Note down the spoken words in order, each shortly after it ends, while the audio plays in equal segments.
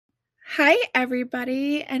Hi,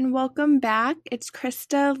 everybody, and welcome back. It's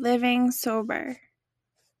Krista Living Sober,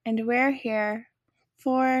 and we're here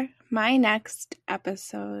for my next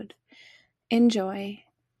episode. Enjoy.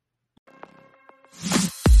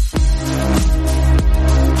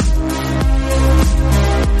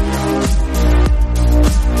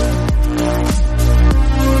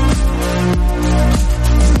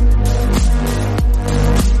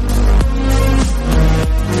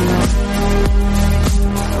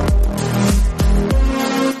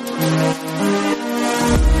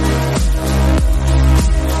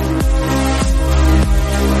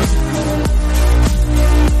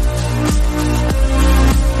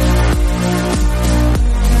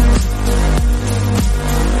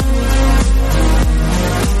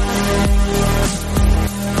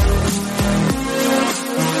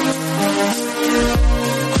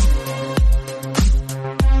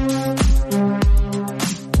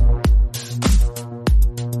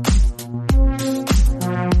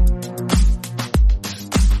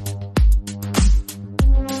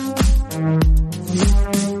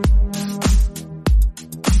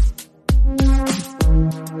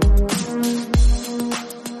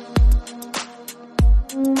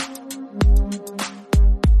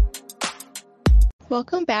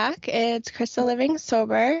 Welcome back. It's Krista Living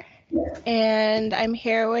Sober, and I'm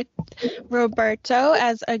here with Roberto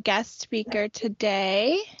as a guest speaker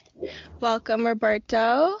today. Welcome,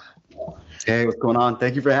 Roberto. Hey, what's going on?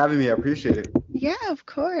 Thank you for having me. I appreciate it. Yeah, of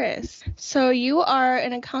course. So you are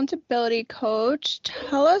an accountability coach.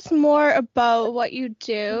 Tell us more about what you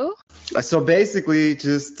do. So basically,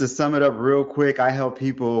 just to sum it up real quick, I help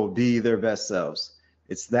people be their best selves.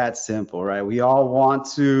 It's that simple, right? We all want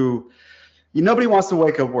to, nobody wants to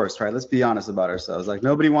wake up worse, right? Let's be honest about ourselves. Like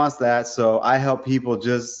nobody wants that. So I help people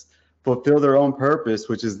just fulfill their own purpose,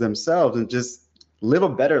 which is themselves, and just live a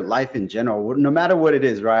better life in general, no matter what it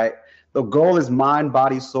is, right? The goal is mind,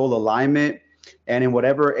 body, soul alignment. And in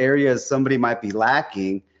whatever areas somebody might be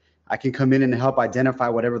lacking, I can come in and help identify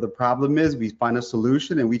whatever the problem is. We find a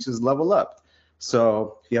solution and we just level up.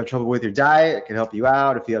 So if you have trouble with your diet, I can help you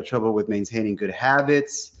out. If you have trouble with maintaining good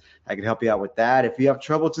habits, I can help you out with that. If you have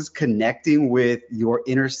trouble just connecting with your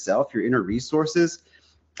inner self, your inner resources,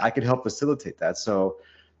 I can help facilitate that. So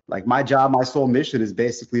like my job, my sole mission is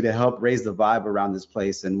basically to help raise the vibe around this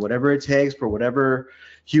place, and whatever it takes for whatever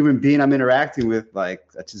human being I'm interacting with, like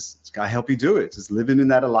I help you do it. Just living in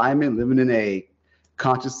that alignment, living in a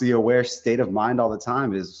consciously aware state of mind all the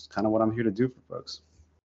time is kind of what I'm here to do for folks.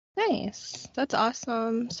 Nice. That's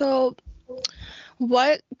awesome. So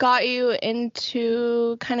what got you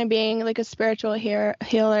into kind of being like a spiritual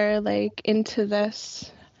healer, like into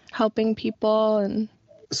this helping people? And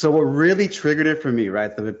so what really triggered it for me,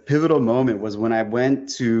 right? The pivotal moment was when I went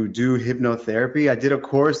to do hypnotherapy. I did a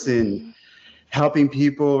course in helping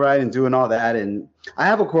people, right, and doing all that. And I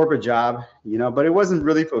have a corporate job, but it wasn't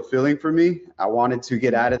really fulfilling for me. I wanted to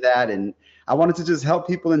get out of that, and I wanted to just help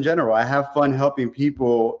people in general. I have fun helping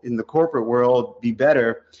people in the corporate world be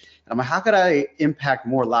better. And I'm like, how could I impact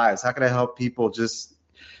more lives? How could I help people just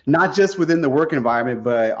not just within the work environment,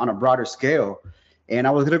 but on a broader scale? And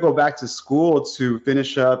I was going to go back to school to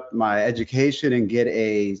finish up my education and get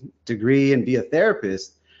a degree and be a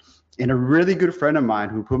therapist. And a really good friend of mine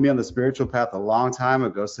who put me on the spiritual path a long time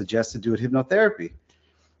ago suggested doing hypnotherapy.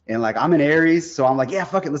 And like, I'm an Aries, so I'm like, yeah,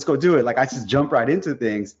 fuck it, let's go do it. Like, I just jump right into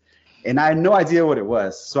things. And I had no idea what it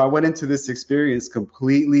was. So I went into this experience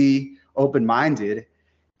completely open-minded.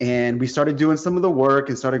 And we started doing some of the work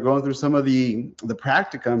and started going through some of the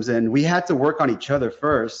practicums. And we had to work on each other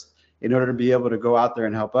first in order to be able to go out there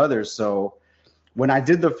and help others. So when I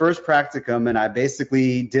did the first practicum and I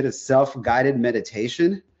basically did a self-guided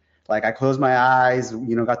meditation, like I closed my eyes,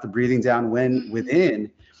 got the breathing down within,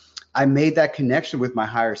 I made that connection with my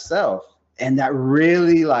higher self. And that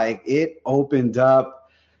really, like, it opened up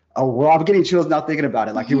a world. I'm getting chills now thinking about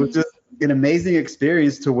it. Like, it was just an amazing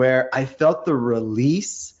experience to where I felt the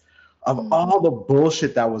release of all the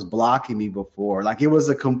bullshit that was blocking me before. Like, it was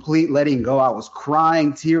a complete letting go. I was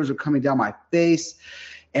crying, tears were coming down my face.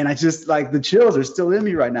 And I just, like, the chills are still in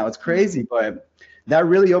me right now. It's crazy, but that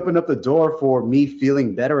really opened up the door for me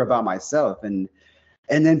feeling better about myself. And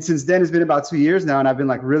then since then, it's been about 2 years now, and I've been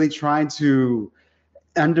like really trying to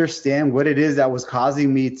understand what it is that was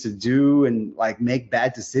causing me to do and like make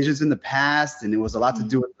bad decisions in the past. And it was a lot to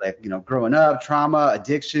do with like, growing up, trauma,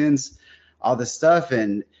 addictions, all this stuff.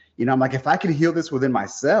 And, I'm like, if I can heal this within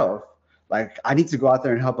myself, like I need to go out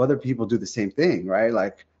there and help other people do the same thing, right?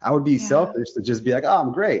 Like I would be selfish to just be like, oh,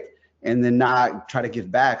 I'm great, and then not try to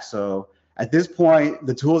give back. So at this point,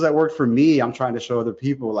 the tools that worked for me, I'm trying to show other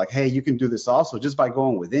people like, hey, you can do this also just by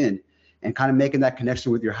going within and kind of making that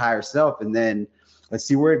connection with your higher self. And then let's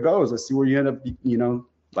see where it goes. Let's see where you end up,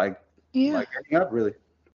 like Yeah. ending up really.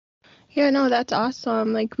 Yeah, no, that's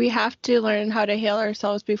awesome. Like, we have to learn how to heal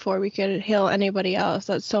ourselves before we could heal anybody else.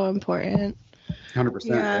 That's so important. 100%.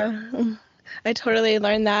 Yeah. Yeah. I totally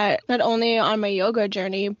learned that not only on my yoga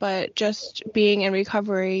journey, but just being in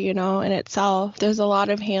recovery, you know, in itself. There's a lot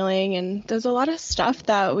of healing and there's a lot of stuff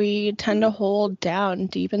that we tend to hold down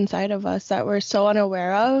deep inside of us that we're so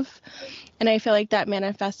unaware of. And I feel like that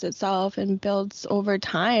manifests itself and builds over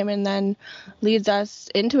time and then leads us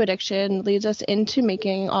into addiction, leads us into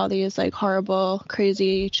making all these like horrible,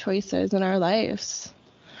 crazy choices in our lives.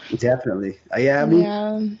 Definitely. Yeah. I mean,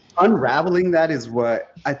 Yeah. unraveling that is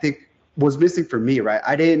what I think was missing for me, right?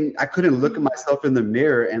 I couldn't look at myself in the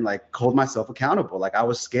mirror and like hold myself accountable. Like I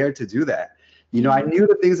was scared to do that. I knew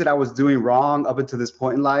the things that I was doing wrong up until this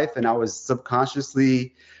point in life, and I was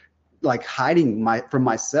subconsciously like hiding from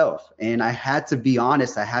myself. And I had to be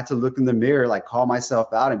honest. I had to look in the mirror, like call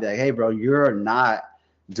myself out and be like, hey, bro, you're not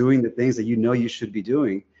doing the things that you know you should be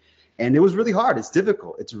doing. And it was really hard. It's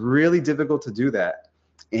difficult. It's really difficult to do that.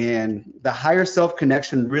 And the higher self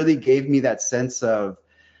connection really gave me that sense of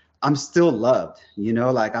I'm still loved,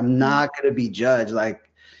 like I'm not going to be judged.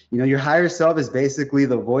 Like, your higher self is basically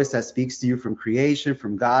the voice that speaks to you from creation,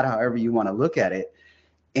 from God, however you want to look at it.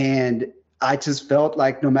 And I just felt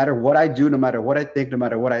like no matter what I do, no matter what I think, no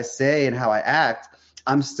matter what I say and how I act,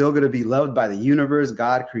 I'm still going to be loved by the universe,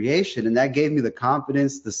 God, creation. And that gave me the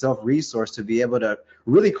confidence, the self-resource to be able to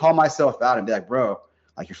really call myself out and be like, bro,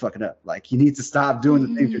 like you're fucking up. Like you need to stop doing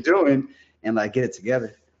the things you're doing and like get it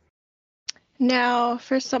together. Now,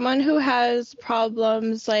 for someone who has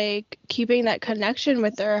problems like keeping that connection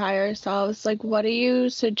with their higher selves, like what do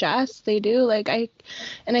you suggest they do? I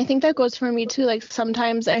think that goes for me too. Like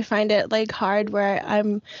sometimes I find it like hard where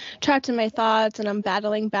I'm trapped in my thoughts and I'm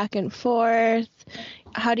battling back and forth.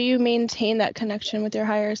 How do you maintain that connection with your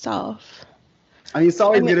higher self? I mean, it's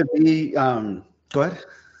always going to be, go ahead.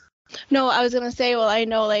 No, I was going to say, well, I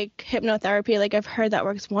know like hypnotherapy, like I've heard that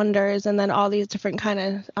works wonders and then all these different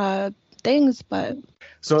kind of things, but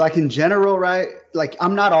so like in general, right, like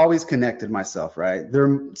I'm not always connected myself, right? There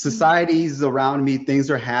are societies around me,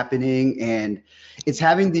 things are happening, and it's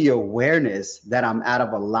having the awareness that I'm out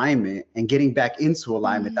of alignment and getting back into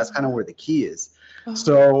alignment. That's kind of where the key is.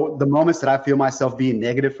 So the moments that I feel myself being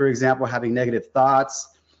negative, for example, having negative thoughts,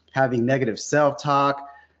 having negative self-talk,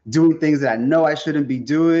 doing things that I know I shouldn't be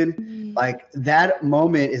doing, like that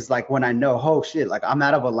moment is like when I know, oh shit, like I'm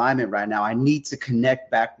out of alignment right now. I need to connect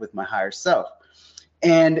back with my higher self.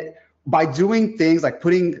 And by doing things like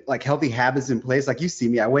putting like healthy habits in place, like you see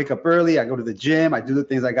me, I wake up early, I go to the gym, I do the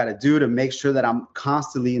things I got to do to make sure that I'm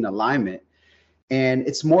constantly in alignment. And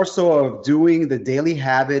it's more so of doing the daily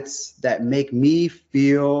habits that make me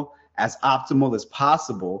feel as optimal as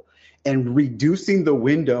possible and reducing the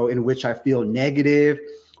window in which I feel negative,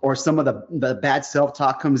 or some of the bad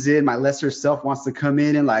self-talk comes in. My lesser self wants to come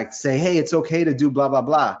in and like say, hey, it's okay to do blah, blah,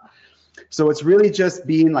 blah. So it's really just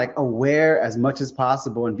being like aware as much as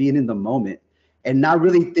possible and being in the moment and not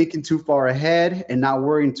really thinking too far ahead and not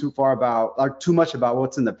worrying too much about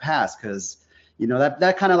what's in the past. Cause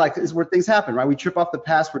that kind of like is where things happen, right? We trip off the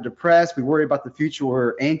past, we're depressed, we worry about the future,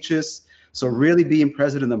 we're anxious. So really being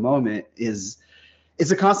present in the moment it's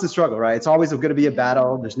a constant struggle, right? It's always going to be a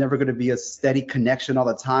battle. There's never going to be a steady connection all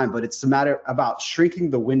the time, but it's a matter about shrinking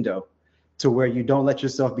the window to where you don't let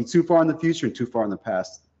yourself be too far in the future and too far in the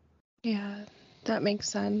past. Yeah, that makes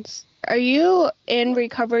sense. Are you in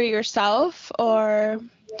recovery yourself, or,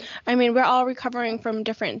 I mean, we're all recovering from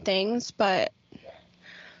different things, but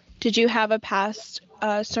did you have a past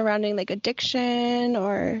surrounding like addiction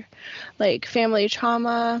or like family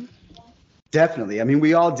trauma? Definitely. I mean,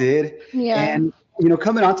 we all did. Yeah. And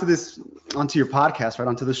coming onto your podcast, right,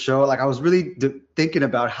 onto the show, like I was really thinking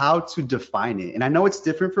about how to define it. And I know it's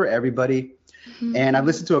different for everybody. And I've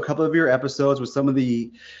listened to a couple of your episodes with some of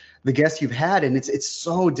the guests you've had, and it's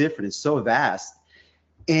so different. It's so vast.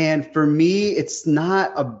 And for me, it's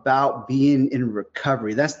not about being in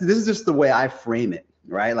recovery. This is just the way I frame it,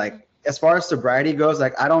 right? Like as far as sobriety goes,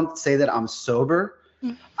 like I don't say that I'm sober.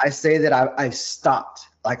 I say that I've stopped.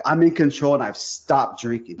 Like I'm in control and I've stopped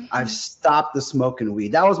drinking. I've stopped the smoking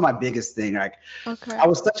weed. That was my biggest thing. Like I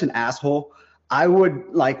was such an asshole. I would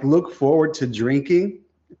like look forward to drinking,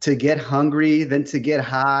 to get hungry, then to get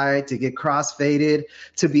high, to get crossfaded,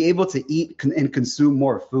 to be able to eat and consume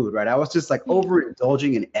more food, right? I was just like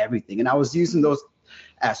overindulging in everything. And I was using those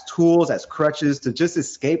as tools, as crutches to just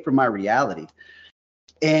escape from my reality.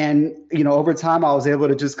 And, over time, I was able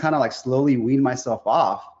to just kind of like slowly wean myself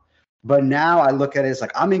off. But now I look at it as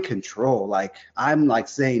like I'm in control. Like I'm like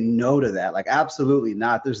saying no to that. Like absolutely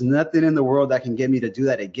not. There's nothing in the world that can get me to do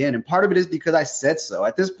that again. And part of it is because I said so.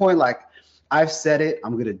 At this point, like I've said it,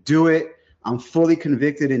 I'm gonna do it. I'm fully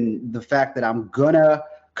convicted in the fact that I'm gonna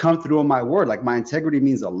come through on my word. Like my integrity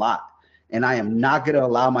means a lot. And I am not gonna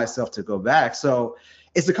allow myself to go back. So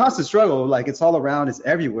it's a constant struggle. Like it's all around, it's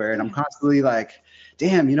everywhere. And I'm constantly like,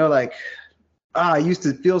 damn, like I used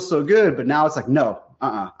to feel so good, but now it's like, no,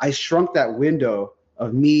 I shrunk that window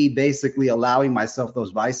of me basically allowing myself those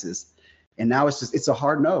vices. And now it's a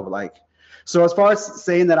hard no. Like, so as far as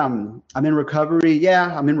saying that I'm in recovery,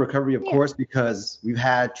 yeah, I'm in recovery, of course, because we've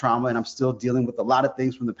had trauma and I'm still dealing with a lot of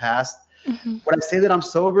things from the past. Mm-hmm. When I say that I'm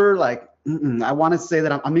sober, like, I want to say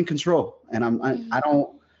that I'm in control and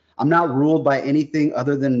I'm not ruled by anything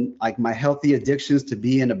other than like my healthy addictions to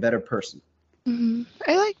being a better person. Mm-hmm.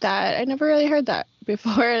 I like that. I never really heard that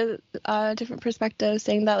before. Different perspectives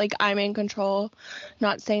saying that like I'm in control,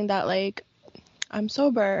 not saying that like I'm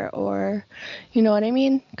sober, or you know what I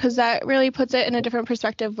mean? Because that really puts it in a different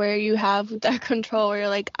perspective where you have that control, where you're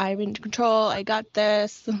like, I'm in control, I got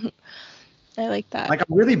this. I like that. Like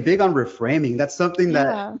I'm really big on reframing. That's something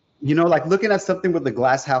that, like looking at something with the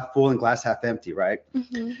glass half full and glass half empty, right?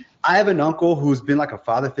 Mm-hmm. I have an uncle who's been like a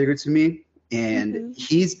father figure to me, and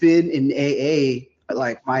he's been in AA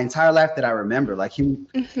like my entire life that I remember. Like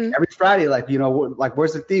every Friday, like, like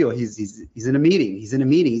where's the Theo? He's in a meeting. He's in a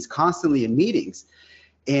meeting. He's constantly in meetings.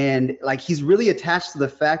 And like he's really attached to the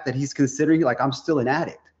fact that he's considering like I'm still an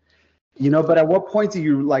addict. But at what point do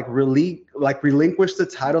you like really like relinquish the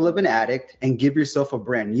title of an addict and give yourself a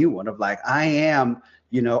brand new one of like, I am,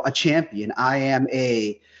 a champion. I am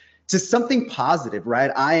just something positive,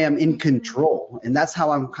 right? I am in control. And that's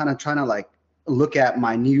how I'm kind of trying to like look at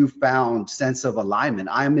my newfound sense of alignment.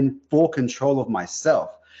 I'm in full control of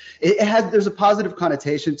myself. There's a positive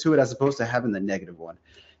connotation to it as opposed to having the negative one.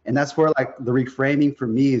 And that's where like the reframing for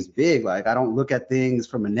me is big. Like I don't look at things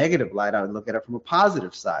from a negative light. I would look at it from a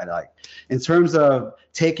positive side. Like in terms of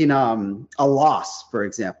taking a loss, for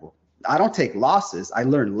example, I don't take losses. I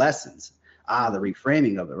learn lessons. The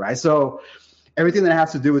reframing of it, right? So everything that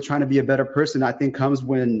has to do with trying to be a better person, I think comes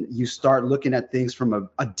when you start looking at things from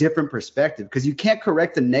a different perspective, because you can't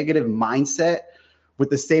correct a negative mindset with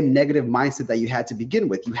the same negative mindset that you had to begin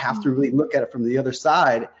with. You have to really look at it from the other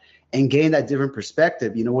side and gain that different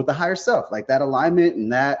perspective, with the higher self, like that alignment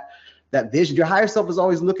and that vision. Your higher self is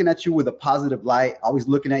always looking at you with a positive light, always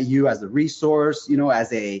looking at you as a resource,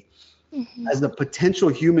 as a potential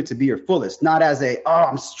human to be your fullest, not as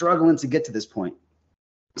I'm struggling to get to this point.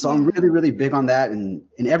 So I'm really, really big on that in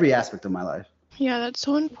every aspect of my life. Yeah, that's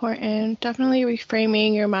so important. Definitely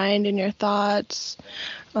reframing your mind and your thoughts,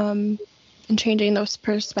 and changing those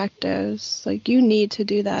perspectives. Like you need to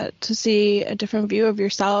do that to see a different view of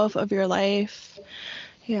yourself, of your life.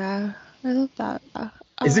 Yeah, I love that.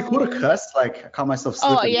 Is it cool to cuss? Like I call myself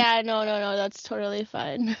slipping. Oh yeah, no, that's totally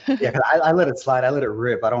fine. Yeah, I let it slide. I let it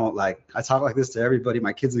rip. I don't I talk like this to everybody,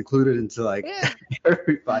 my kids included, and to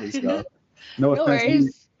everybody. So no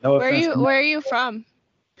offense. No offense. Where are you from?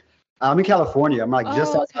 I'm in California. I'm like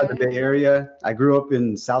just outside the Bay Area. I grew up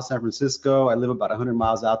in South San Francisco. I live about 100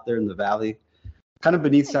 miles out there in the valley, kind of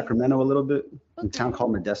beneath Sacramento a little bit, in a town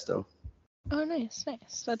called Modesto. Oh, nice.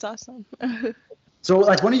 That's awesome. So,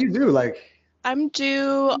 like, when do you do? Like, I'm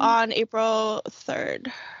due on April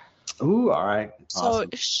 3rd. Ooh, all right. Awesome.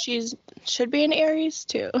 So she's should be in Aries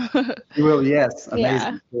too. You will, yes. Amazing.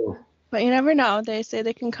 Yeah. Cool. But you never know. They say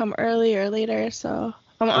they can come early or later, so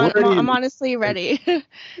I'm honestly ready.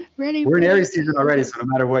 Ready. We're in Aries season already, so no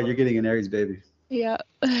matter what, you're getting an Aries baby. Yeah.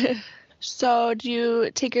 So do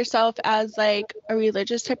you take yourself as like a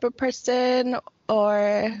religious type of person,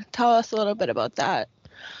 or tell us a little bit about that?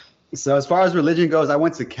 So as far as religion goes, I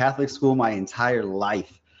went to Catholic school my entire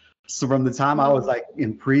life. So from the time I was like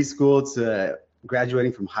in preschool to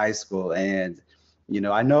graduating from high school, and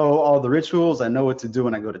I know all the rituals, I know what to do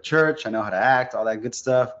when I go to church, I know how to act, all that good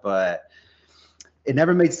stuff, but it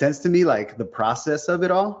never made sense to me, like the process of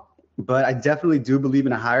it all. But I definitely do believe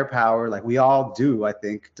in a higher power, like we all do, I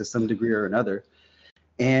think, to some degree or another.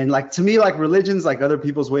 And like to me, like religion's like other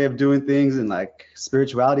people's way of doing things, and like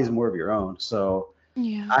spirituality is more of your own. So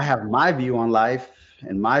yeah. I have my view on life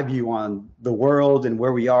and my view on the world and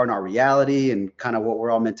where we are in our reality and kind of what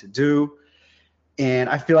we're all meant to do. And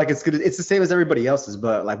I feel like it's good. It's the same as everybody else's,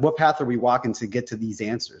 but like what path are we walking to get to these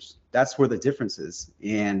answers? That's where the difference is.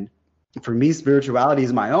 And for me, spirituality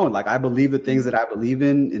is my own. Like I believe the things that I believe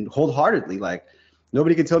in and wholeheartedly. Like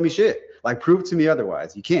nobody can tell me shit. Like prove to me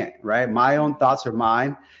otherwise. You can't, right? My own thoughts are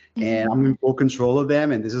mine and I'm in full control of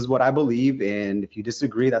them. And this is what I believe. And if you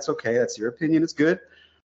disagree, that's okay. That's your opinion. It's good.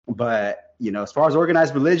 But as far as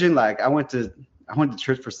organized religion, like I went to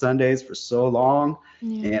church for Sundays for so long,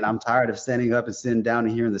 and Yeah. I'm tired of standing up and sitting down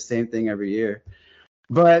and hearing the same thing every year.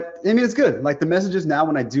 But I mean, it's good. Like the messages now,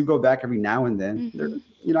 when I do go back every now and then, they're,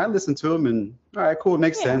 Hmm. I listen to them and all right, cool, it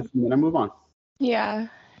makes Yeah. sense, and then I move on. Yeah.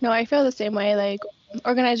 No, I feel the same way. Like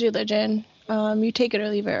organized religion, you take it or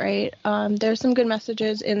leave it, right? There's some good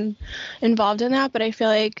messages involved in that, but I feel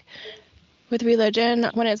like with religion,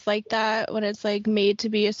 when it's like that, when it's like made to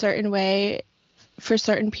be a certain way for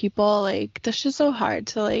certain people, like that's just so hard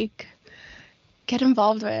to like get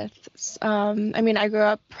involved with. I mean, I grew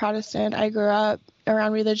up Protestant. I grew up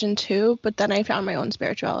around religion too, but then I found my own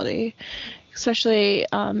spirituality, especially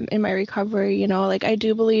in my recovery. Like I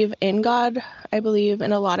do believe in God. I believe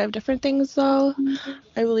in a lot of different things, though.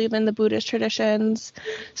 I believe in the Buddhist traditions,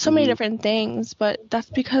 so many Mhm. different things, but that's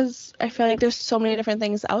because I feel like there's so many different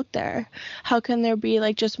things out there. How can there be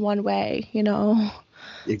like just one way?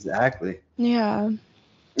 Exactly. Yeah.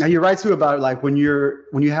 Now you're right too about like when you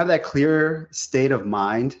have that clear state of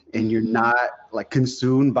mind and you're Hmm. not like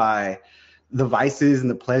consumed by the vices and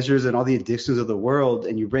the pleasures and all the addictions of the world,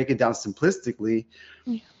 and you break it down simplistically,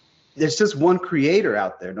 Yeah. there's just one creator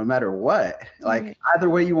out there, no matter what. Like Right. either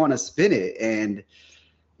way you want to spin it. And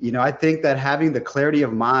I think that having the clarity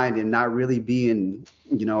of mind and not really being,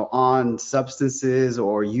 on substances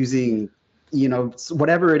or using,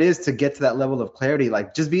 whatever it is to get to that level of clarity,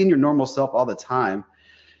 like just being your normal self all the time,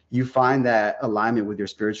 you find that alignment with your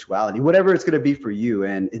spirituality, whatever it's going to be for you.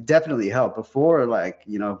 And it definitely helped. Before, like,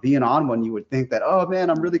 being on one, you would think that, oh man,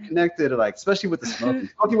 I'm really connected. Like, especially with the smoking.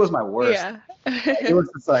 Smoking was my worst. Yeah. Like, it was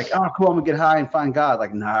just like, oh, cool, I'm gonna get high and find God.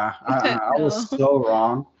 Like, nah, I No. was so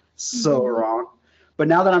wrong, so Hmm. wrong. But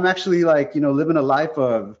now that I'm actually like, living a life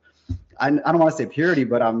of, I don't want to say purity,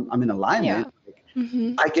 but I'm in alignment. Yeah.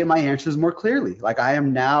 Hmm. I get my answers more clearly. Like I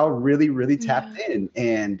am now really, really tapped Yeah. in,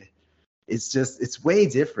 and it's way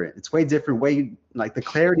different. It's way different. Way like the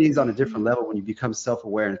clarity is on a different Hmm. level when you become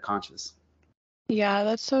self-aware and conscious. Yeah,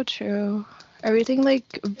 that's so true. Everything like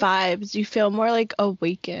vibes. You feel more like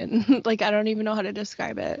awakened. Like I don't even know how to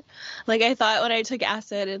describe it. Like I thought when I took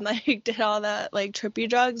acid and like did all that like trippy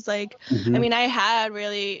drugs, like I Hmm. mean I had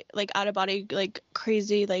really like out of body like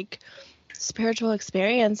crazy like spiritual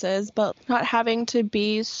experiences, but not having to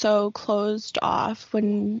be so closed off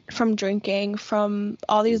when from drinking, from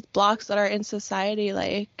all these blocks that are in society,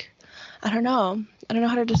 like I don't know. I don't know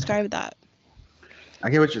how to describe that. I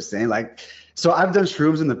get what you're saying. Like, so I've done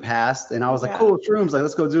shrooms in the past, and I was like, Yeah. cool, shrooms, like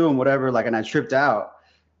let's go do them, whatever. Like, and I tripped out.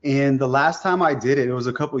 And the last time I did it, it was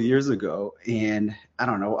a couple years ago, and I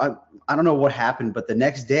don't know what happened, but the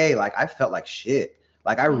next day, like I felt like shit.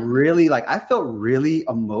 Like Yeah. I felt really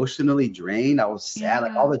emotionally drained. I was sad.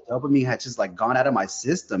 Like all Yeah. the dopamine had just like gone out of my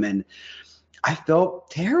system, and I felt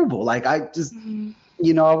terrible. Like I just, Mhm.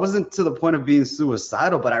 I wasn't to the point of being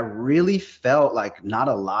suicidal, but I really felt like not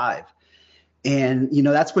alive. And,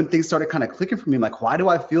 that's when things started kind of clicking for me. I'm like, why do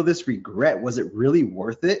I feel this regret? Was it really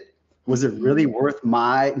worth it? Was it really Mhm. worth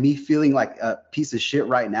me feeling like a piece of shit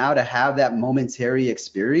right now to have that momentary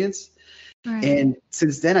experience? Right. And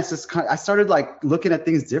since then, I started like looking at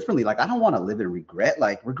things differently. Like, I don't want to live in regret.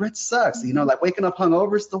 Like, regret sucks. Mhm. Like waking up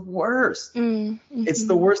hungover is the worst. It's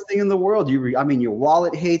the Mhm. worst thing in the world. I mean, your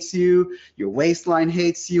wallet hates you, your waistline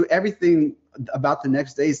hates you, everything about the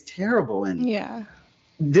next day is terrible. And Yeah.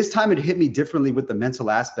 this time it hit me differently with the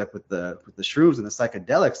mental aspect with the shrooms and the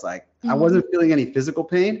psychedelics. Like I Mhm. wasn't feeling any physical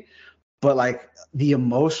pain, but like the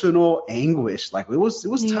emotional anguish, like it was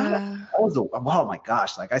tough. Yeah. Oh my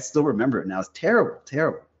gosh, like I still remember it now. It's terrible,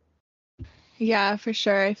 terrible. Yeah, for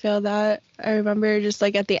sure. I feel that. I remember just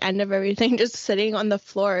like at the end of everything, just sitting on the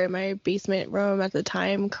floor in my basement room at the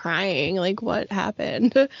time, crying, like what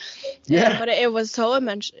happened? And Yeah, but it was so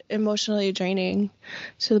emotionally draining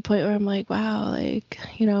to the point where I'm like, wow, like,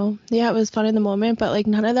 yeah, it was fun in the moment, but like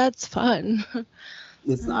none of that's fun.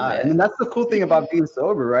 it's None of not. And then it. that's the cool thing about being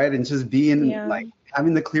sober, right? And just being Yeah. like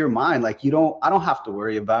having the clear mind. Like I don't have to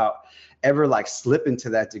worry about ever like slipping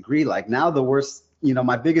to that degree. Like now the worst,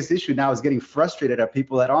 my biggest issue now is getting frustrated at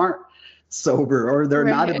people that aren't sober or they're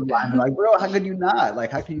not in Right. alignment. Like, bro, how could you not?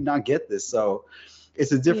 Like, how can you not get this? So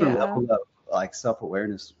it's a different Yeah. level of like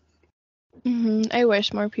self-awareness. I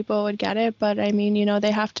wish more people would get it, but I mean,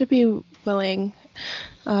 they have to be willing.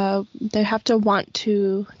 They have to want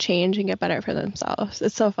to change and get better for themselves.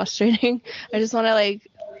 It's so frustrating. I just want to like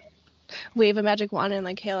wave a magic wand and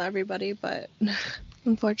like hail everybody, but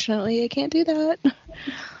unfortunately, I can't do that.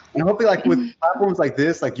 And hopefully, like with platforms like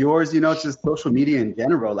this, like yours, just social media in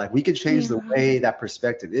general, like we could change the Yeah. way that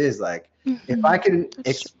perspective is. Like if I Hmm. can That's true.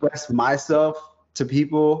 express myself to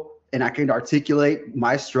people and I can articulate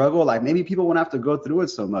my struggle, like maybe people won't have to go through it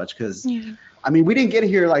so much. Because Yeah. I mean, we didn't get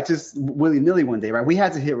here like just willy-nilly one day, right? We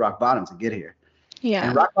had to hit rock bottom to get here. Yeah.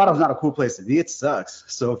 And rock bottom's not a cool place to be. It sucks.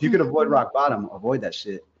 So if you could avoid rock bottom, avoid that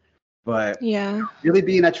shit. But yeah. really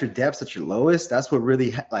being at your depths, at your lowest, that's what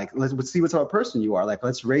really, like, let's see what type of person you are. Like,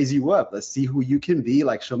 let's raise you up. Let's see who you can be.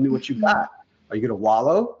 Like, show me what you got. Are you going to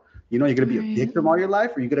wallow? You know, you're going to be a victim all your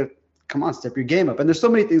life? Or are you going to, come on, step your game up? And there's so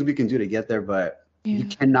many things we can do to get there, but you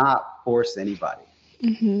cannot force anybody.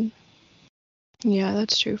 Yeah,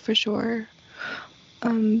 that's true for sure.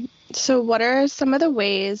 So what are some of the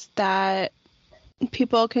ways that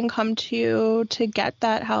people can come to you to get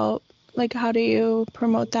that help? Like, how do you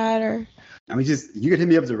promote that? Or I mean, you can hit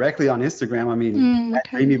me up directly on Instagram. I mean, at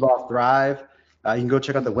Dream Evolve Thrive. You can go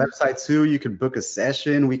check out the website too. You can book a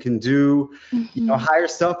session. We can do, you know, higher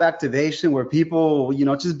self-activation where people, you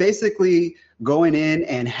know, just basically going in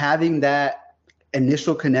and having that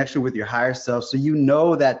initial connection with your higher self. So you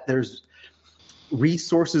know that there's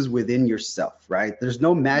resources within yourself, right? There's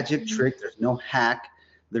no magic trick. There's no hack.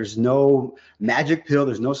 There's no magic pill.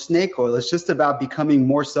 There's no snake oil. It's just about becoming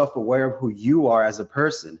more self-aware of who you are as a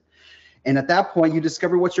person. And at that point, you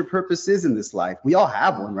discover what your purpose is in this life. We all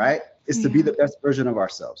have one, right? It's to be the best version of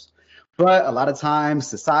ourselves. But a lot of times,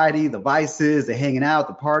 society, the vices, the hanging out,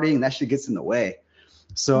 the partying, that shit gets in the way.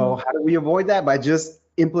 So how do we avoid that? By just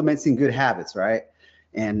implementing good habits, right?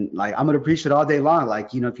 And like, I'm going to preach it all day long.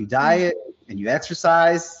 Like, you know, if you diet and you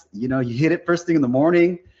exercise, you know, you hit it first thing in the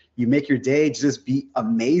morning, you make your day just be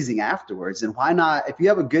amazing afterwards. And why not, if you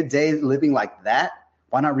have a good day living like that,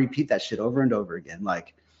 why not repeat that shit over and over again?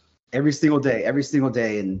 Like every single day.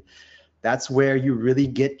 And that's where you really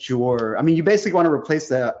get I mean, you basically want to replace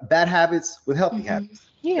the bad habits with healthy habits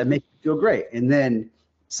that make you feel great. And then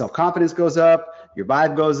self-confidence goes up, your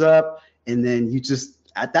vibe goes up, and then you just,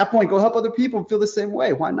 at that point, go help other people feel the same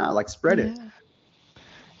way. Why not? Like spread it.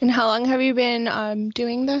 And how long have you been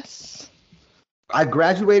doing this? I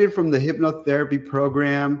graduated from the hypnotherapy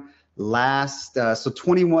program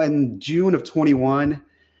June of 21.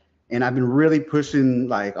 And I've been really pushing,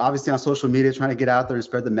 like, obviously on social media, trying to get out there and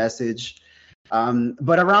spread the message.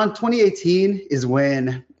 But around 2018 is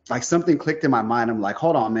when, like, something clicked in my mind. I'm like,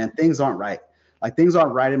 hold on, man, things aren't right. Like, things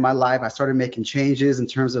aren't right in my life. I started making changes in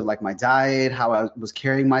terms of, like, my diet, how I was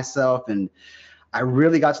carrying myself. And I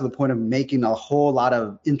really got to the point of making a whole lot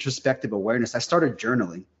of introspective awareness. I started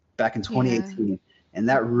journaling back in 2018. And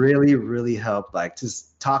that really, really helped, like,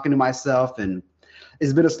 just talking to myself. And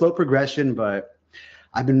it's been a slow progression, but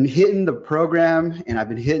I've been hitting the program and I've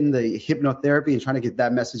been hitting the hypnotherapy and trying to get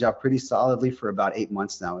that message out pretty solidly for about 8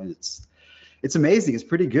 months now. And it's amazing. It's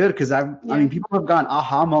pretty good because I mean, people have gotten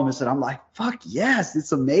aha moments and I'm like, fuck yes,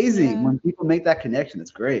 it's amazing. When people make that connection,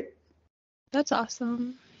 it's great. That's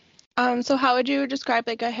awesome. So how would you describe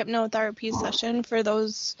like a hypnotherapy session for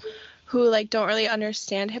those who like don't really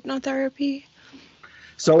understand hypnotherapy?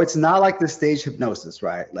 So it's not like the stage hypnosis,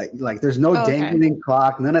 right? Like there's no dangling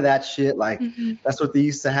clock, none of that shit. Like that's what they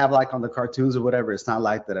used to have like on the cartoons or whatever. It's not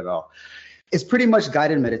like that at all. It's pretty much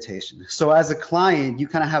guided meditation. So as a client, you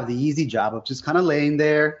kind of have the easy job of just kind of laying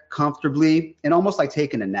there comfortably and almost like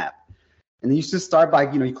taking a nap. And then you just start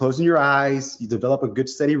by, you closing your eyes, you develop a good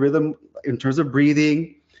steady rhythm in terms of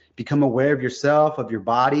breathing, become aware of yourself, of your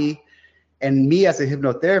body. And me as a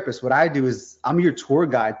hypnotherapist, what I do is I'm your tour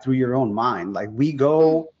guide through your own mind. Like we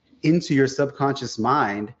go into your subconscious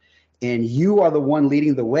mind and you are the one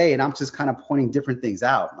leading the way. And I'm just kind of pointing different things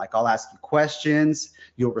out. Like I'll ask you questions,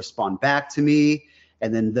 you'll respond back to me.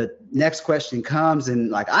 And then the next question comes and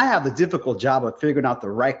like I have the difficult job of figuring out the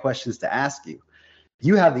right questions to ask you.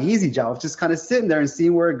 You have the easy job of just kind of sitting there and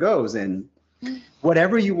seeing where it goes. And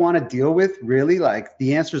whatever you want to deal with, really, like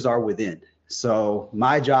the answers are within. So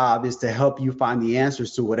my job is to help you find the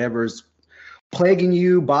answers to whatever's plaguing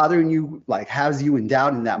you, bothering you, like has you in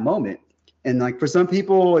doubt in that moment. And like for some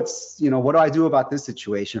people, it's, what do I do about this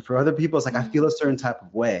situation? For other people, it's like I feel a certain type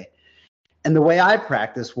of way. And the way I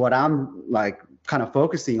practice, what I'm like kind of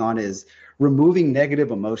focusing on is removing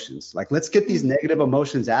negative emotions. Like let's get these negative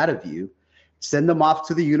emotions out of you, send them off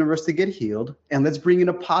to the universe to get healed, and let's bring in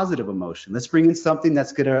a positive emotion. Let's bring in something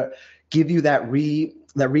that's going to give you that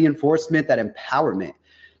reinforcement, that empowerment.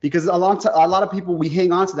 Because a lot of people, we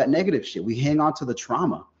hang on to that negative shit. We hang on to the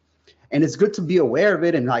trauma. And it's good to be aware of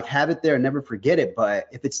it and like have it there and never forget it. But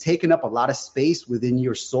if it's taking up a lot of space within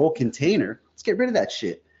your soul container, let's get rid of that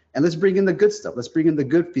shit. And let's bring in the good stuff. Let's bring in the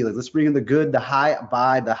good feelings. Let's bring in the high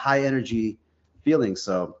vibe, the high energy feelings.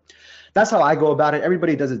 So that's how I go about it.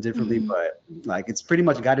 Everybody does it differently, but like it's pretty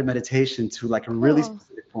much guided meditation to like a really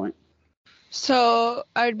specific point. So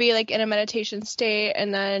I would be like in a meditation state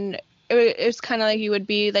and then it's kind of like you would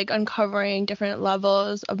be like uncovering different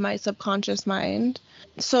levels of my subconscious mind.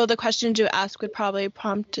 So the questions you ask would probably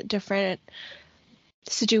prompt different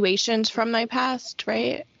situations from my past,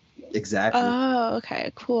 right? Exactly. Oh,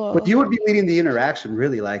 okay, But cool. you would be leading the interaction,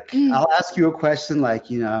 really. Like, I'll ask you a question like,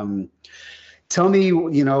 tell me,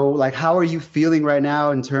 like, how are you feeling right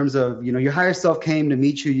now in terms of, your higher self came to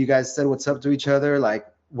meet you. You guys said what's up to each other. Like,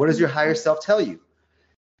 what does your higher self tell you?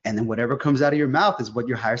 And then whatever comes out of your mouth is what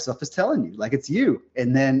your higher self is telling you. Like, it's you.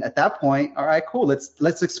 And then at that point, all right, cool.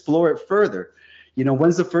 Let's explore it further.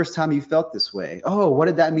 When's the first time you felt this way? Oh, what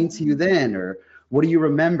did that mean to you then? Or what do you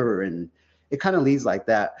remember? And it kind of leads like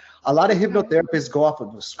that. A lot of hypnotherapists go off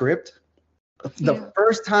of a script. The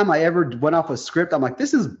first time I ever went off a script, I'm like,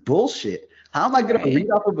 this is bullshit. How am I going to read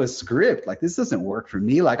off of a script? Like, this doesn't work for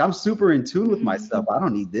me. Like, I'm super in tune with myself. I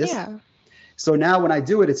don't need this. Yeah. So now when I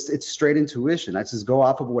do it, it's straight intuition. I just go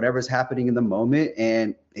off of whatever's happening in the moment,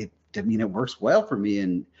 and it works well for me.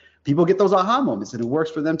 And people get those aha moments, and it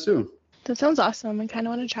works for them too. That sounds awesome. I kind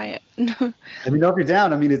of want to try it. Let me know if you're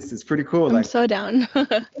down. I mean, it's pretty cool. I'm so down.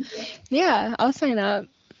 Yeah, I'll sign up.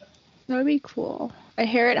 That would be cool. I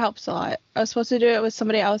hear it helps a lot. I was supposed to do it with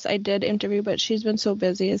somebody else I did interview, but she's been so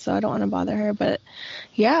busy, so I don't want to bother her. But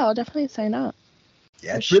yeah, I'll definitely sign up.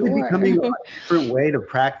 Yeah, it's really becoming a different way to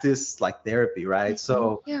practice like therapy, right?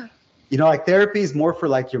 So, like therapy is more for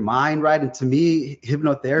like your mind, right? And to me,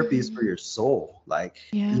 hypnotherapy is for your soul. Like,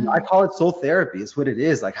 I call it soul therapy. It's what it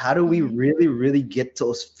is. Like, how do we really, really get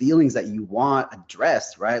those feelings that you want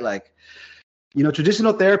addressed, right? Like,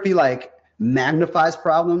 traditional therapy, like, magnifies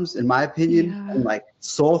problems, in my opinion. And like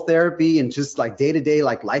soul therapy and just like day-to-day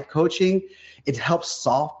like life coaching, it helps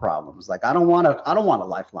solve problems. Like, I don't want a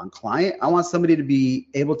lifelong client. I want somebody to be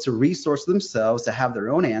able to resource themselves, to have their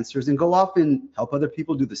own answers, and go off and help other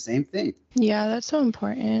people do the same thing. Yeah, that's so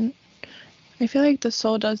important. I feel like the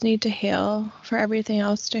soul does need to heal for everything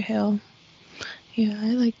else to heal. Yeah,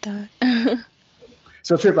 I like that.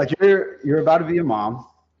 So Trip, like you're about to be a mom.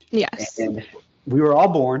 Yes. And we were all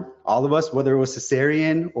born, all of us, whether it was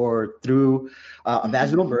cesarean or through a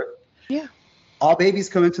vaginal birth. Yeah. All babies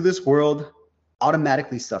come into this world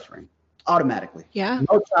automatically suffering. Automatically. Yeah.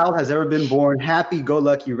 No child has ever been born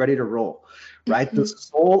happy-go-lucky, ready to roll, right? The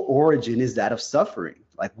soul origin is that of suffering.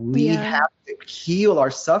 Like, we have to heal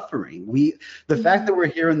our suffering. The fact that we're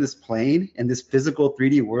here in this plane, in this physical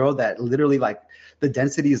 3D world that literally like the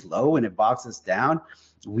density is low and it bogs us down,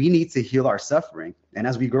 we need to heal our suffering. And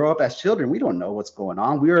as we grow up as children, we don't know what's going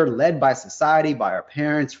on. We are led by society, by our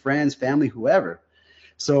parents, friends, family, whoever.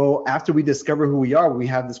 So after we discover who we are, we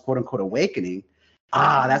have this quote unquote awakening.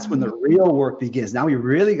 That's when the real work begins. Now we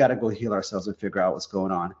really got to go heal ourselves and figure out what's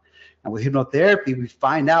going on. And with hypnotherapy, we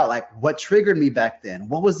find out like what triggered me back then.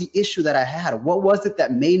 What was the issue that I had? What was it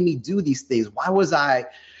that made me do these things? Why was I,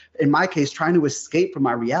 in my case, trying to escape from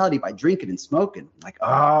my reality by drinking and smoking? Like,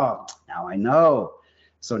 now I know.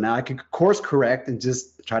 So now I can course correct and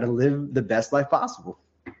just try to live the best life possible.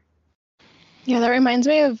 Yeah, that reminds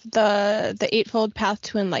me of the Eightfold Path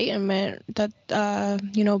to Enlightenment that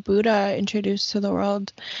Buddha introduced to the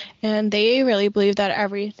world, and they really believe that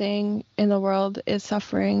everything in the world is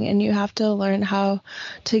suffering, and you have to learn how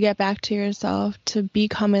to get back to yourself, to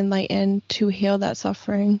become enlightened, to heal that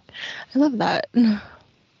suffering. I love that.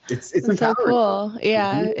 It's so cool.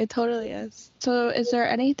 Yeah, it totally is. So, is there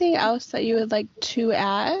anything else that you would like to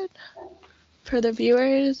add for the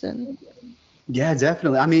viewers? And yeah,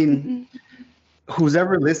 definitely. I mean. Who's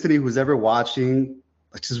ever listening, who's ever watching,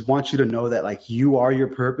 I just want you to know that like you are your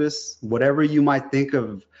purpose. Whatever you might think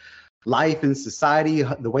of life and society,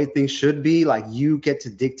 the way things should be, like you get to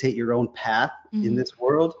dictate your own path in this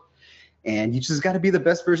world. And you just got to be the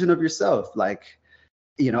best version of yourself. Like,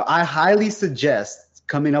 I highly suggest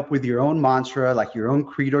coming up with your own mantra, like your own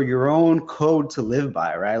credo, your own code to live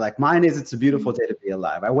by, right? Like mine is, it's a beautiful day to be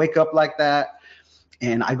alive. I wake up like that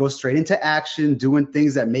and I go straight into action, doing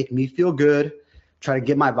things that make me feel good. Try to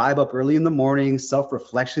get my vibe up early in the morning.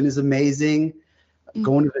 Self-reflection is amazing.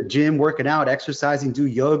 Going to the gym, working out, exercising, do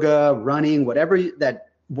yoga, running,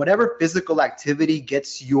 whatever physical activity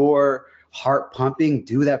gets your heart pumping,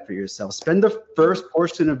 do that for yourself. Spend the first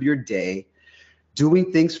portion of your day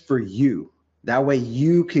doing things for you. That way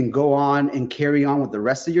you can go on and carry on with the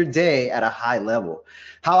rest of your day at a high level.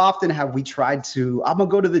 How often have we tried to, I'm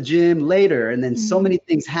gonna go to the gym later, and then so many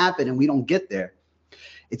things happen and we don't get there.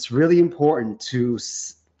 It's really important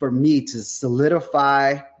for me to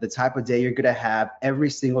solidify the type of day you're going to have every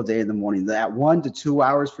single day in the morning. That 1 to 2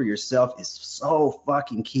 hours for yourself is so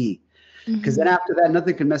fucking key. Because then after that,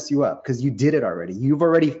 nothing can mess you up because you did it already. You've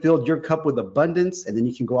already filled your cup with abundance, and then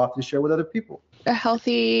you can go off and share with other people. A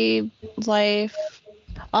healthy life,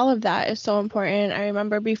 all of that is so important. I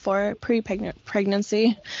remember before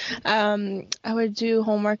pregnancy, I would do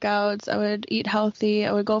home workouts, I would eat healthy,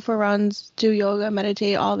 I would go for runs, do yoga,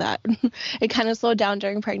 meditate, all that. It kind of slowed down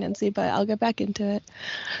during pregnancy, but I'll get back into it.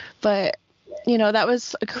 But that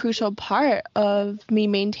was a crucial part of me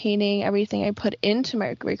maintaining everything I put into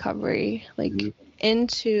my recovery, like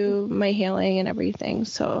into my healing and everything.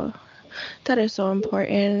 So that is so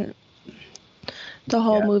important. The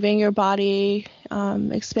whole moving your body,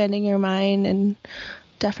 expanding your mind, and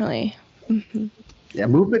definitely. Yeah,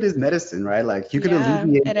 movement is medicine, right? Like you can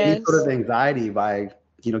alleviate any sort of anxiety by,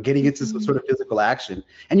 getting into some sort of physical action,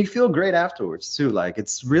 and you feel great afterwards too. Like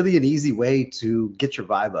it's really an easy way to get your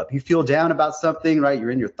vibe up. You feel down about something, right?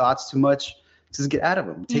 You're in your thoughts too much. Just get out of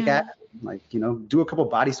them. Take action. Like, do a couple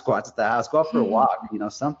body squats at the house, go out for a walk,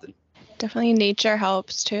 something. Definitely nature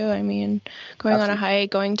helps too. I mean, going on a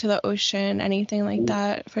hike, going to the ocean, anything like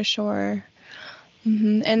that for sure.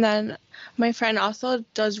 And then my friend also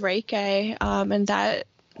does Reiki, and that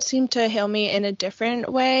seemed to heal me in a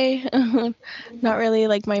different way. Not really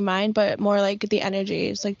like my mind, but more like the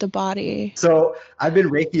energies, like the body. So I've been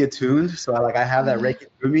Reiki attuned. So I have that Reiki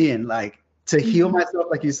through me, and like to heal myself,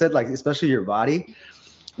 like you said, like especially your body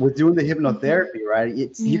with doing the hypnotherapy, right?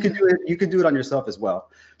 You can do it. You can do it on yourself as well.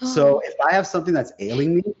 So if I have something that's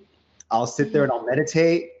ailing me, I'll sit there and I'll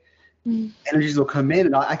meditate. Energies will come in,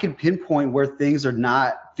 and I can pinpoint where things are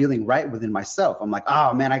not feeling right within myself. I'm like,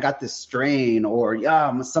 oh man, I got this strain, or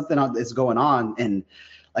something is going on. And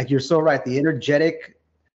like you're so right,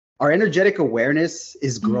 our energetic awareness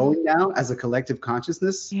is growing now as a collective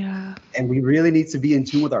consciousness. Yeah. And we really need to be in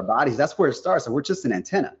tune with our bodies. That's where it starts. So we're just an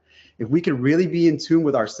antenna. If we could really be in tune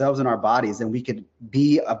with ourselves and our bodies, then we could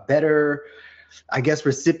be a better, I guess,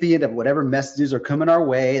 recipient of whatever messages are coming our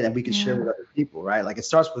way that we can share with other people, right? Like it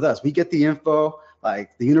starts with us. We get the info,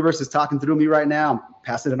 like the universe is talking through me right now. I'm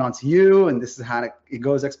passing it on to you. And this is how it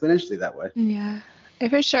goes exponentially that way. Yeah. I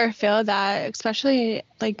for sure feel that, especially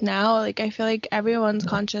like now, like I feel like everyone's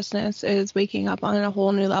consciousness is waking up on a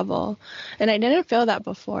whole new level. And I didn't feel that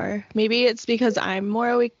before. Maybe it's because I'm more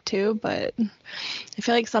awake too, but I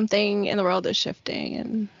feel like something in the world is shifting,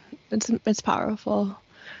 and it's powerful.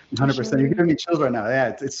 100%. You're giving me chills right now.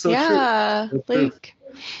 Yeah, it's so true. Yeah, like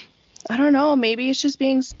I don't know. Maybe it's just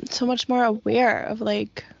being so much more aware of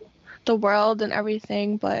like the world and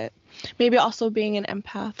everything, but maybe also being an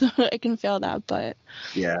empath. I can feel that, but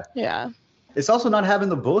yeah. It's also not having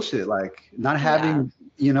the bullshit, like not having,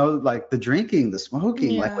 like the drinking, the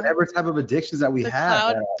smoking, like whatever type of addictions that we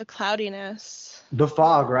have. The cloudiness. The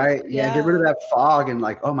fog, right? Yeah, get rid of that fog and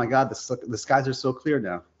like, oh my God, the skies are so clear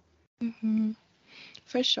now.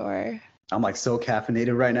 For sure. I'm like so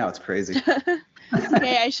caffeinated right now. It's crazy.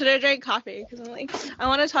 Okay, I should have drank coffee because I'm like, I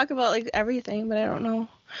want to talk about like everything, but I don't know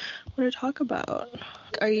what to talk about.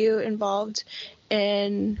 Are you involved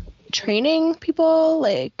in training people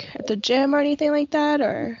like at the gym or anything like that?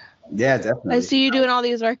 Or yeah, definitely. I see you doing all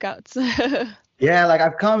these workouts. Yeah, like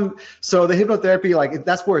so the hypnotherapy, like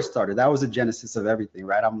that's where it started. That was the genesis of everything,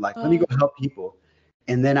 right? I'm like, let me go help people.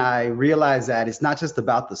 And then I realized that it's not just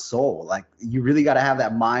about the soul. Like you really got to have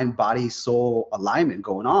that mind, body, soul alignment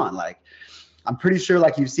going on. Like I'm pretty sure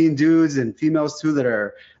like you've seen dudes and females too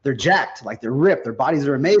that they're jacked, like they're ripped, their bodies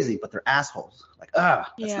are amazing, but they're assholes. Like,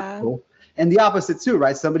 that's not cool. And the opposite too,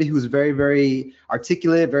 right? Somebody who's very, very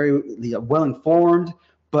articulate, very well-informed,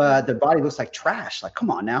 but their body looks like trash. Like, come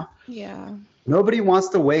on now. Yeah. Nobody wants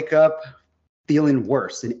to wake up feeling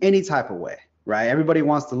worse in any type of way, right? Everybody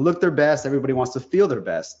wants to look their best. Everybody wants to feel their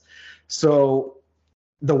best. So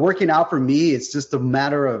the working out for me, it's just a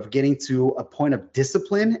matter of getting to a point of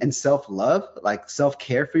discipline and self-love, like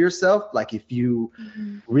self-care for yourself. Like if you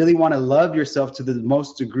really want to love yourself to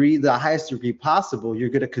the highest degree possible, you're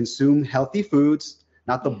going to consume healthy foods,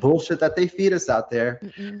 not the bullshit that they feed us out there,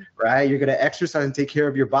 right? You're going to exercise and take care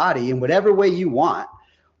of your body in whatever way you want.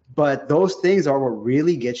 But those things are what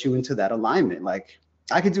really get you into that alignment. Like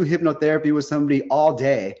I could do hypnotherapy with somebody all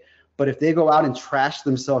day, but if they go out and trash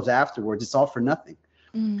themselves afterwards, it's all for nothing.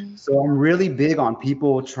 So I'm really big on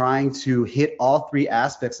people trying to hit all three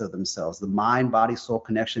aspects of themselves. The mind, body, soul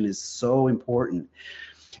connection is so important.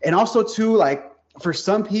 And also too, like for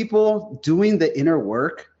some people doing the inner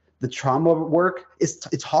work, the trauma work,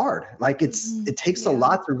 it's hard. Like it takes a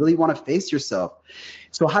lot to really want to face yourself.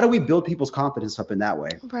 So how do we build people's confidence up in that way?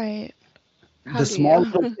 Right. The small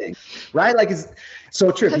little thing, right? Like it's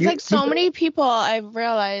so true. Because like so many people I've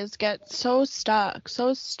realized get so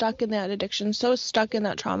stuck in that addiction, so stuck in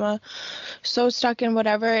that trauma, so stuck in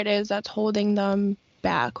whatever it is that's holding them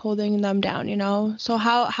back, holding them down, So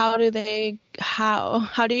how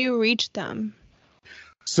do you reach them?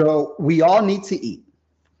 So we all need to eat,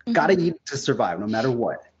 Gotta eat to survive no matter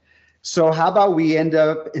what. So how about we end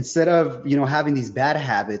up, instead of, having these bad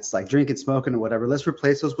habits like drinking, smoking, or whatever, let's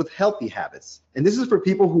replace those with healthy habits. And this is for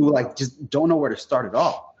people who like just don't know where to start at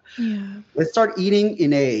all. Yeah. Let's start eating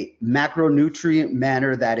in a macronutrient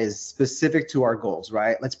manner that is specific to our goals,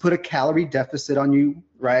 right? Let's put a calorie deficit on you,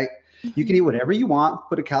 right? You can eat whatever you want,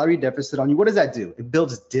 put a calorie deficit on you. What does that do? It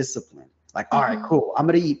builds discipline. Like, all right, cool. I'm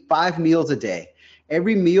going to eat 5 meals a day.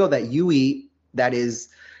 Every meal that you eat that is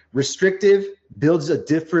restrictive builds a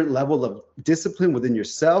different level of discipline within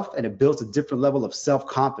yourself, and it builds a different level of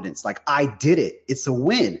self-confidence. Like, I did it. It's a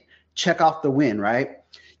win. Check off the win, right?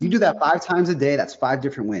 You do that 5 times a day, that's 5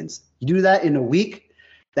 different wins. You do that in a week,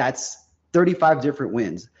 that's 35 different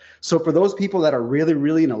wins. So for those people that are really,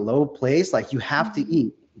 really in a low place, like, you have to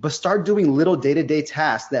eat, but start doing little day-to-day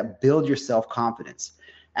tasks that build your self-confidence.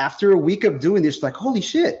 After a week of doing this, like, holy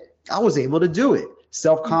shit, I was able to do it.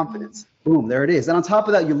 Self-confidence. Boom, there it is. And on top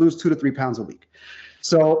of that, you lose 2 to 3 pounds a week.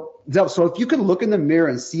 So if you can look in the mirror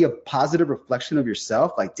and see a positive reflection of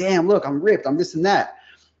yourself, like, damn, look, I'm ripped, I'm this and that.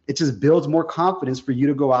 It just builds more confidence for you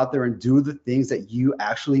to go out there and do the things that you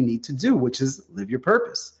actually need to do, which is live your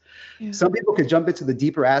purpose. Yeah. Some people could jump into the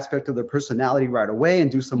deeper aspect of their personality right away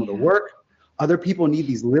and do some of the work. Other people need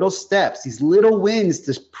these little steps, these little wins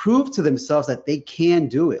to prove to themselves that they can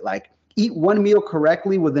do it. Like, eat one meal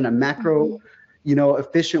correctly within a macro,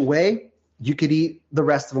 efficient way. You could eat the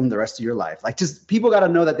rest of them the rest of your life. Like, just people got to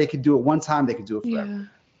know that they could do it one time, they could do it forever.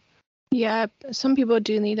 Yeah, some people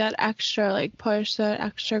do need that extra push, that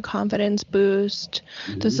extra confidence boost,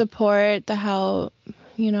 the support, the help,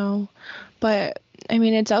 But I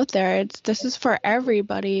mean, it's out there. This is for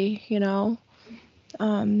everybody,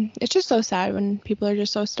 It's just so sad when people are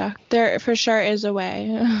just so stuck. There for sure is a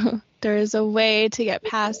way. There is a way to get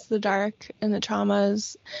past the dark and the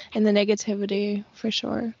traumas and the negativity, for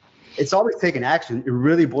sure. It's always taking action. It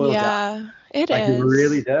really boils down. Yeah, it is. It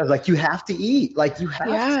really does. Like, you have to eat. Like, you have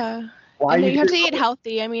to. Why you have to eat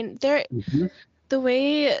healthy. I mean, the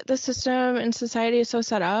way the system and society is so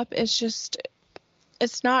set up,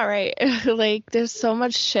 it's not right. Like, there's so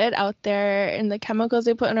much shit out there, and the chemicals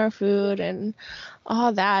they put in our food and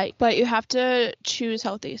all that. But you have to choose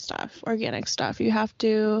healthy stuff, organic stuff. You have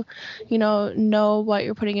to, know what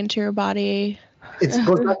you're putting into your body. It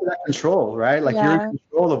goes back to that control, right? Like, you're in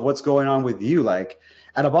control of what's going on with you. Like,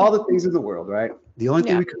 out of all the things in the world, right? The only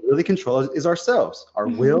thing we can really control is ourselves, our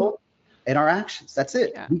will, and our actions. That's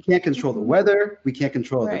it. We can't control the weather. We can't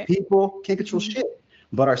control other people. Can't control shit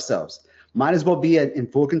but ourselves. Might as well be in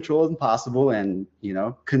full control as possible and,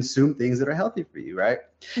 consume things that are healthy for you, right?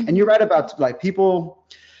 And you're right about, like, people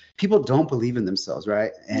don't believe in themselves,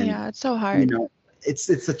 right? And it's so hard. It's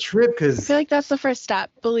a trip because I feel like that's the first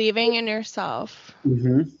step, believing in yourself.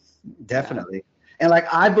 Definitely. Yeah. And like,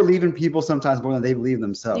 I believe in people sometimes more than they believe in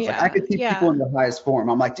themselves. Like, I could see people in the highest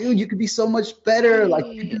form. I'm like, dude, you could be so much better. Like,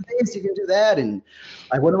 you can do this, you can do that. And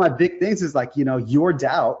like, one of my big things is like, your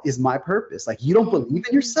doubt is my purpose. Like, you don't believe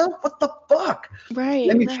in yourself? What the fuck? Right.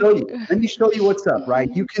 Let me show you. Let me show you what's up,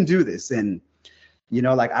 right? You can do this. And,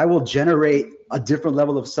 like, I will generate a different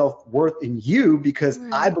level of self-worth in you because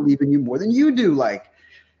I believe in you more than you do. Like,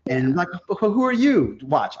 and like, who are you?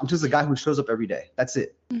 Watch, I'm just a guy who shows up every day. That's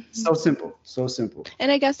it. So simple. So simple.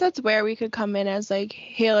 And I guess that's where we could come in as like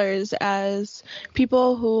healers, as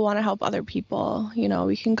people who want to help other people.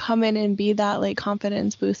 We can come in and be that like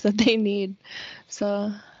confidence boost that they need.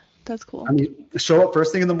 So that's cool. I mean, show up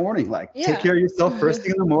first thing in the morning. Like, take care of yourself first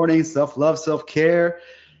thing in the morning. Self-love, self-care.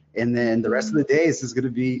 And then the rest of the days is going to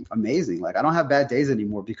be amazing. Like, I don't have bad days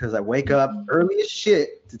anymore because I wake up early as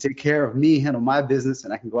shit to take care of me, handle my business,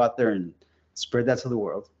 and I can go out there and spread that to the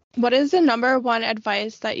world. What is the number one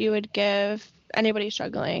advice that you would give anybody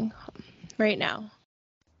struggling right now?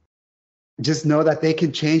 Just know that they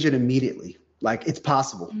can change it immediately. Like, it's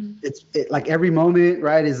possible. Like, every moment,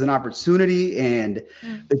 right, is an opportunity, and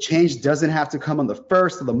the change doesn't have to come on the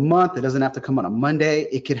first of the month. It doesn't have to come on a Monday.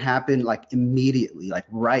 It can happen like immediately, like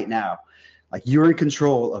right now. Like, you're in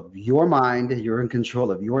control of your mind, you're in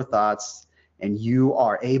control of your thoughts, and you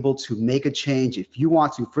are able to make a change if you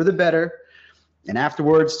want to for the better. And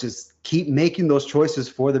afterwards, just keep making those choices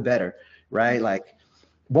for the better, right? Like,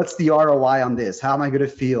 what's the ROI on this? How am I going to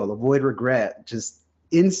feel? Avoid regret. Just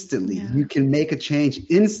instantly. You can make a change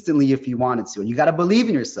instantly if you wanted to. And you got to believe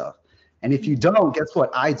in yourself. And if you don't, guess what?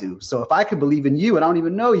 I do. So if I can believe in you and I don't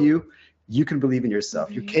even know you, you can believe in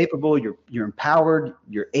yourself. You're capable. You're empowered.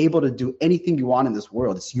 You're able to do anything you want in this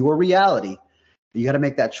world. It's your reality. You got to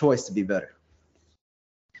make that choice to be better.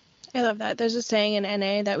 I love that. There's a saying in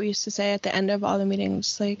NA that we used to say at the end of all the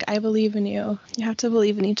meetings, like, I believe in you. You have to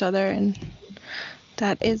believe in each other. And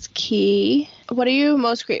That is key. What are you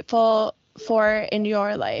most grateful for in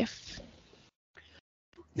your life?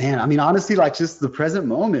 Man, I mean, honestly, like just the present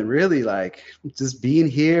moment, really, like just being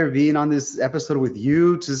here, being on this episode with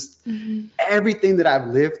you, just everything that I've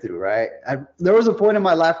lived through, right? There was a point in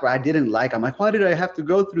my life where I didn't like, I'm like, why did I have to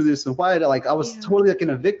go through this? And why did I was totally like in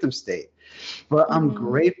a victim state. But I'm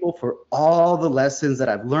grateful for all the lessons that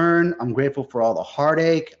I've learned. I'm grateful for all the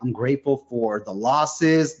heartache. I'm grateful for the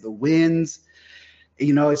losses, the wins.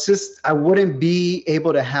 You know, it's just, I wouldn't be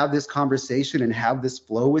able to have this conversation and have this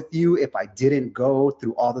flow with you if I didn't go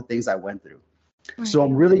through all the things I went through. Right. So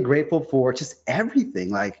I'm really grateful for just everything.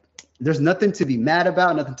 Like, there's nothing to be mad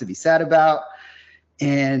about, nothing to be sad about.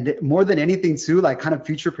 And more than anything too, like kind of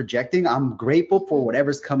future projecting, I'm grateful for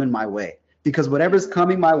whatever's coming my way, because whatever's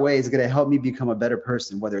coming my way is going to help me become a better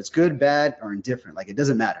person, whether it's good, bad, or indifferent. Like, it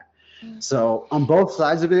doesn't matter. So on both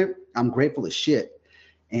sides of it, I'm grateful as shit.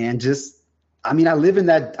 And just, I mean, I live in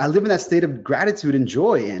that state of gratitude and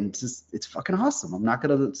joy, and just, it's fucking awesome. I'm not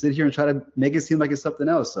gonna sit here and try to make it seem like it's something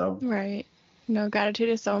else. So right, no, gratitude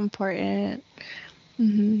is so important.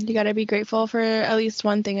 You got to be grateful for at least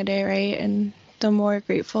one thing a day, right? And the more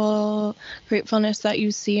gratefulness that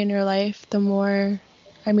you see in your life, the more,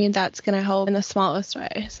 I mean, that's gonna help in the smallest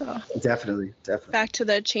way. So definitely. Back to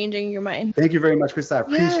the changing your mind. Thank you very much, Krista. I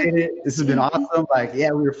appreciate it. This has been awesome. Like,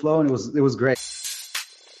 yeah, we were flowing. It was great.